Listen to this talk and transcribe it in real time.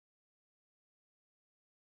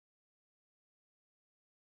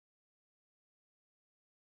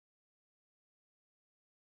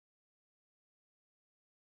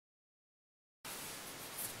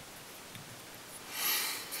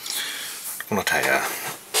going to tie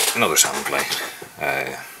another salmon fly.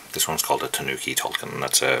 This one's called a Tanuki Tulchan, and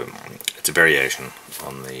it's a variation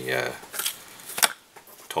on the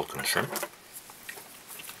Tulchan shrimp.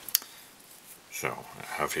 So I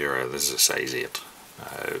have here, this is a size 8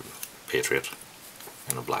 Patriot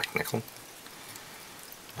in a black nickel,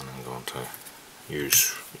 and I'm going to use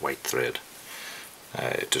white thread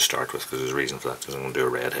to start with, because there's a reason for that, because I'm going to do a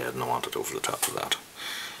red head and I want it over the top of that.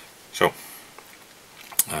 So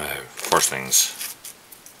first things,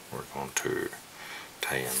 we're going to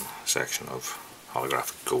tie in a section of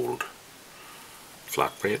holographic gold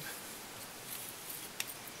flat braid.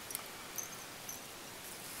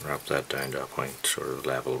 Wrap that down to a point sort of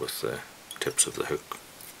level with the tips of the hook.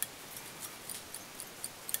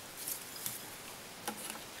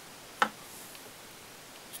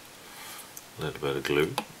 A little bit of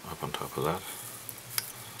glue up on top of that,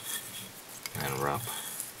 and wrap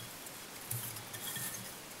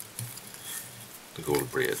the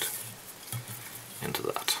gold braid into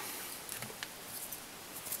that.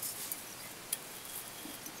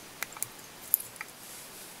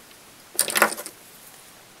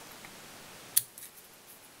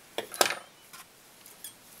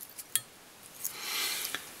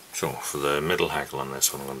 So for the middle hackle on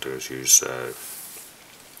this, what I'm going to do is use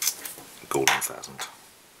golden pheasant,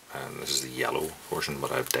 and this is the yellow portion,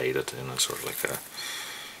 but I've dyed it in a sort of like a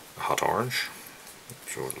hot orange,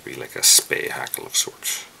 so it'll be like a spay hackle of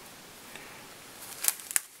sorts.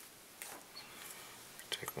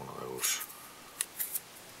 Take one of those,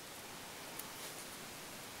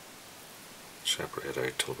 separate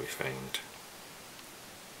out till we find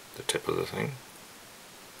the tip of the thing.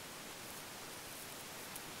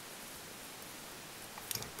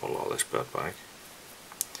 Pull all this bit back.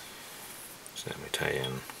 So then we tie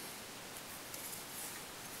in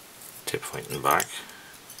tip pointing back,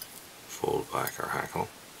 fold back our hackle,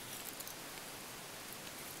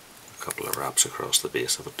 a couple of wraps across the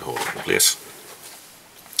base of it to hold it in place,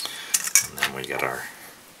 and then we get our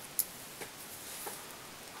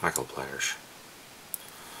hackle pliers,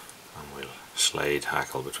 and we'll slide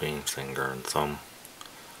hackle between finger and thumb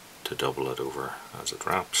to double it over as it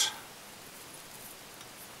wraps.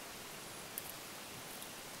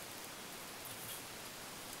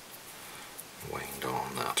 Wind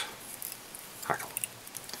on that hackle.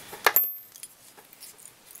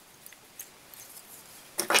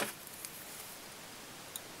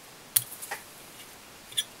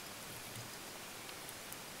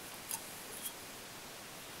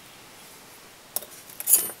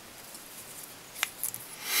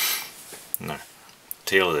 Now, the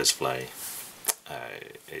tail of this fly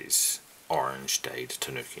is orange dyed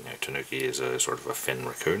Tanuki. Now, Tanuki is a sort of a fin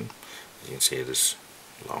raccoon. As you can see, it is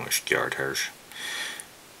longish yard hairs.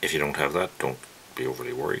 If you don't have that, don't be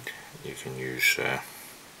overly worried. You can use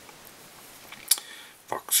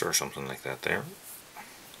fox or something like that there.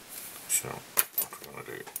 So what we're going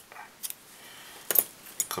to do,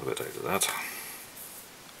 cut a bit out of that.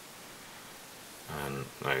 And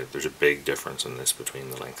now there's a big difference in this between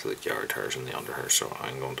the length of the yard hairs and the under hairs, so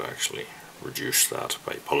I'm going to actually reduce that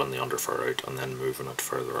by pulling the under fur out and then moving it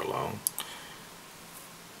further along.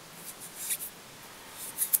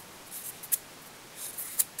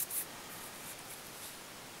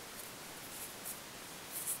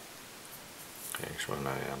 Okay, so now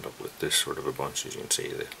I end up with this sort of a bunch. As you can see,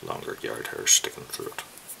 the longer yard hairs sticking through it.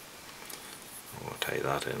 I'm going to tie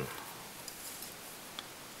that in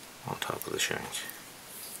on top of the shank,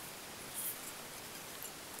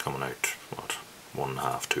 coming out, what,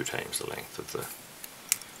 1.5, 2 times the length of the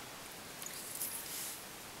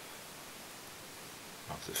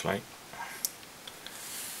flight.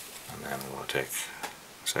 And then I'm going to take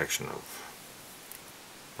a section of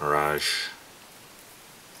mirage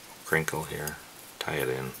crinkle here, tie it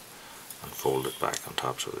in and fold it back on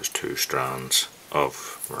top, so there's 2 strands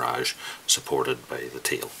of mirage supported by the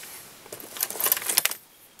tail.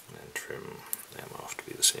 And then trim them off to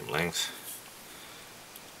be the same length.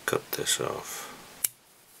 Cut this off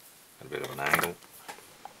at a bit of an angle,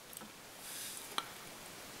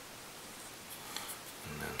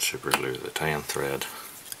 and then super glue the tie-in thread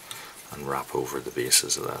and wrap over the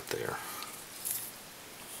bases of that there.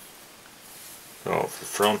 So for the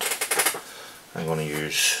front, I'm going to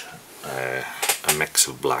use a mix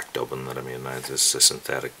of black dubbin that I made. Now this is a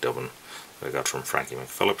synthetic dubbin that I got from Frankie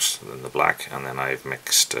McPhillips, then the black, and then I've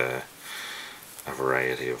mixed a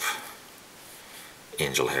variety of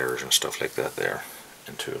angel hairs and stuff like that there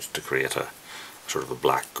into it to create a sort of a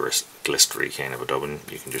black glistery kind of a dubbin.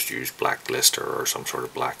 You can just use black glister or some sort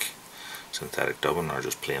of black synthetic dubbin, or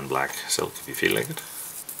just plain black silk if you feel like it.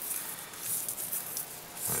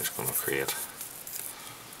 I'm just going to create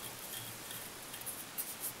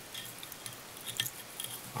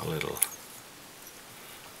a little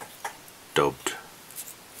dubbed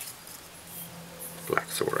black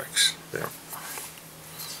thorax there.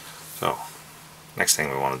 So next thing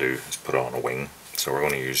we want to do is put on a wing. So we're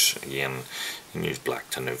going to use, again, you can use black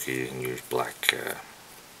Tanuki, you can use black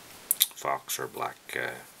fox or black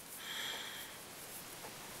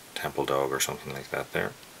temple dog or something like that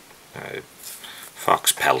there.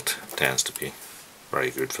 Fox pelt tends to be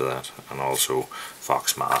very good for that, and also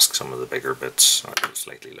fox mask, some of the bigger bits, or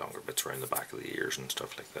slightly longer bits around the back of the ears and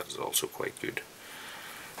stuff like that is also quite good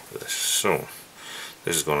for this. So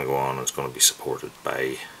this is going to go on, and it's going to be supported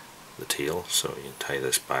by the tail, so you can tie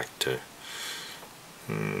this back to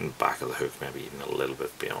back of the hook, maybe even a little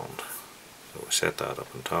bit beyond. So we set that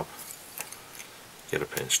up on top, get a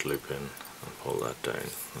pinched loop in and pull that down,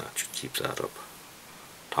 and that should keep that up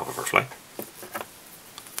top of our fly.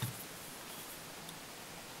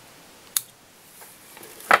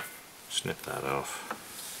 Snip that off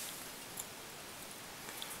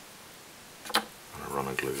and run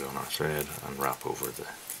a glue on our thread and wrap over the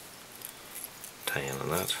tie-in of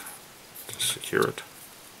that to secure it.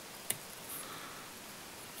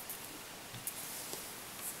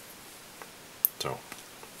 So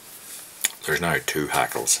there's now 2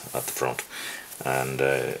 hackles at the front, and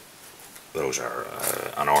those are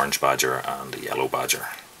an orange badger and a yellow badger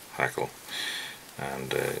hackle,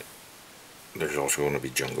 and there's also going to be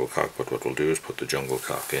jungle cock, but what we'll do is put the jungle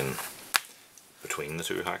cock in between the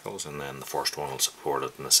 2 hackles, and then the first one will support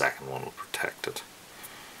it and the second one will protect it.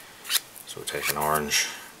 So take an orange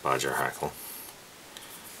badger hackle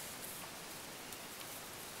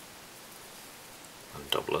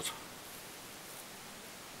and double it.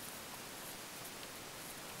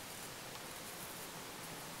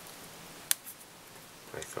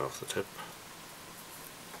 Break off the tip.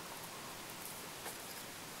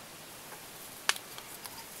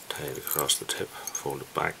 Tie it across the tip, fold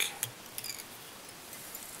it back.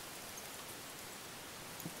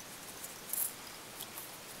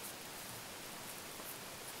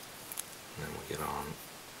 And then we get on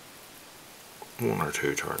 1 or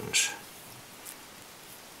 2 turns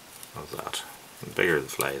of that. The bigger the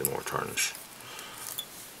fly, the more turns.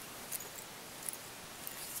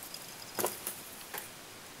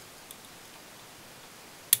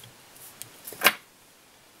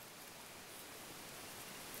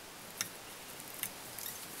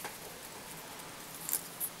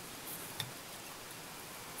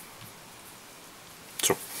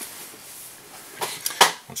 So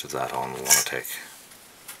once it's that on, we want to take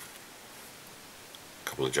a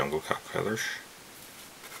couple of jungle cock feathers,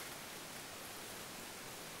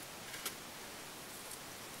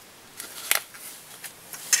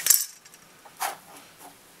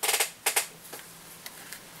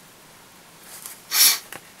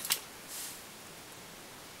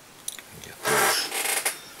 and get those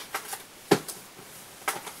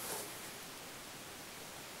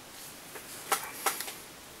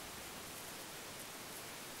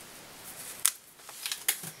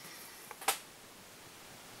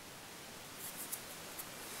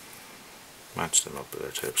match them up with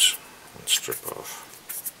their tips and strip off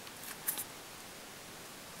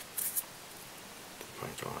the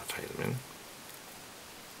point. I want to tie them in.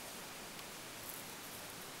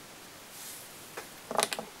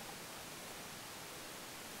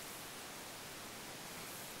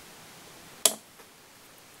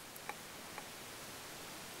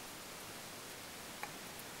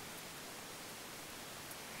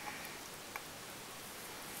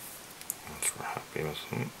 Once we're happy with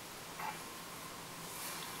them,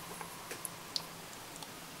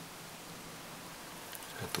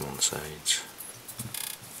 set them on the sides.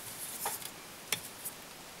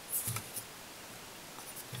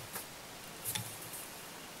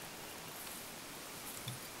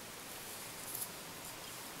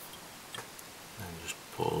 And just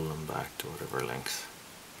pull them back to whatever length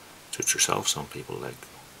suits yourself. Some people like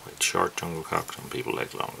quite short jungle cock, some people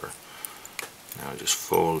like longer. Now just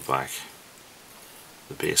fold back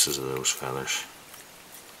the bases of those feathers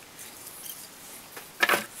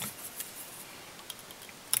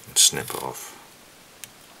and snip off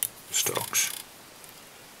the stalks.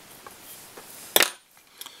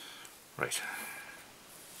 Right,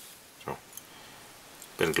 so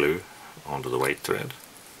bit of glue onto the white thread,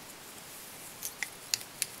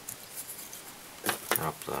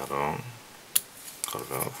 wrap that on, cut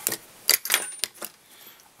it off,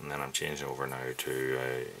 and then I'm changing over now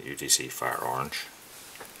to UTC Fire Orange.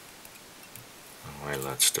 And while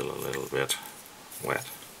that's still a little bit wet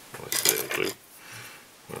with the glue,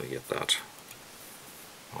 we'll get that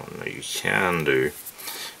on. Now you can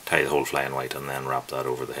tie the whole fly in white and then wrap that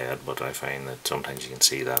over the head, but I find that sometimes you can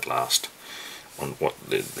see that last what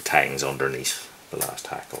the tang's underneath the last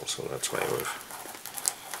hackle, so that's why we're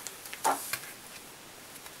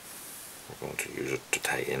going to use it to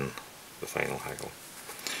tie in the final hackle.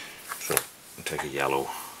 So we'll take a yellow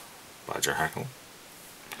badger hackle,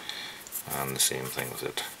 and the same thing with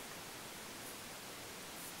it.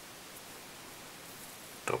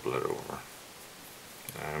 Double it over.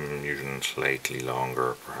 I'm using slightly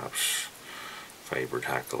longer, perhaps, fibred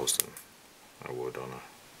hackles than I would on a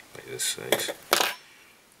like this size,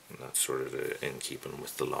 and that's sort of in keeping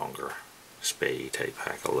with the longer spay type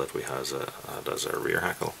hackle that we had as our rear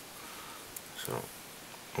hackle. So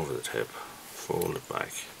over the tip, fold it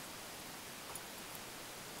back,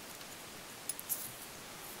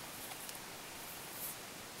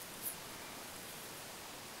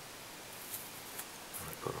 and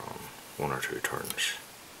I put on 1 or 2 turns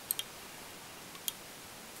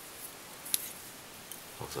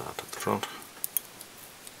of that at the front.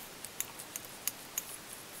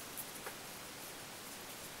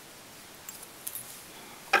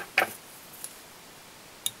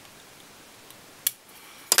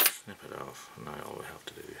 Snip it off, and now all we have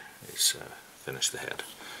to do is finish the head.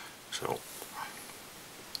 So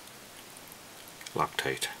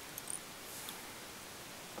Loctite,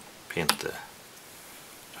 paint the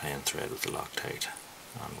tie-in thread with the Loctite,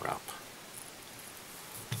 and wrap.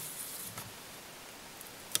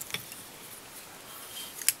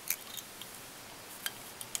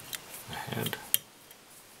 The head.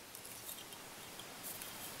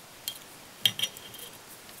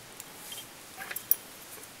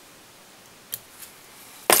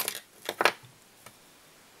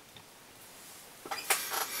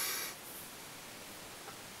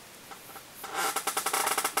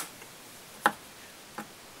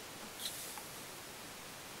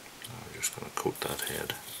 I'm just going to coat that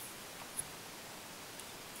head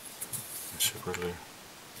in super glue.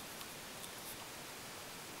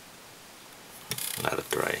 Let it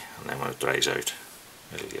dry, and then when it dries out,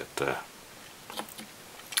 it'll get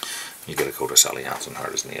you get a coat of Sally Hansen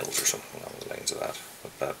hard as nails or something along the lines of that.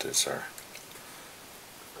 But that is our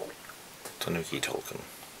Tanuki Tulchan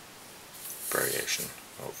variation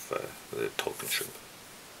of the Tulchan shrimp.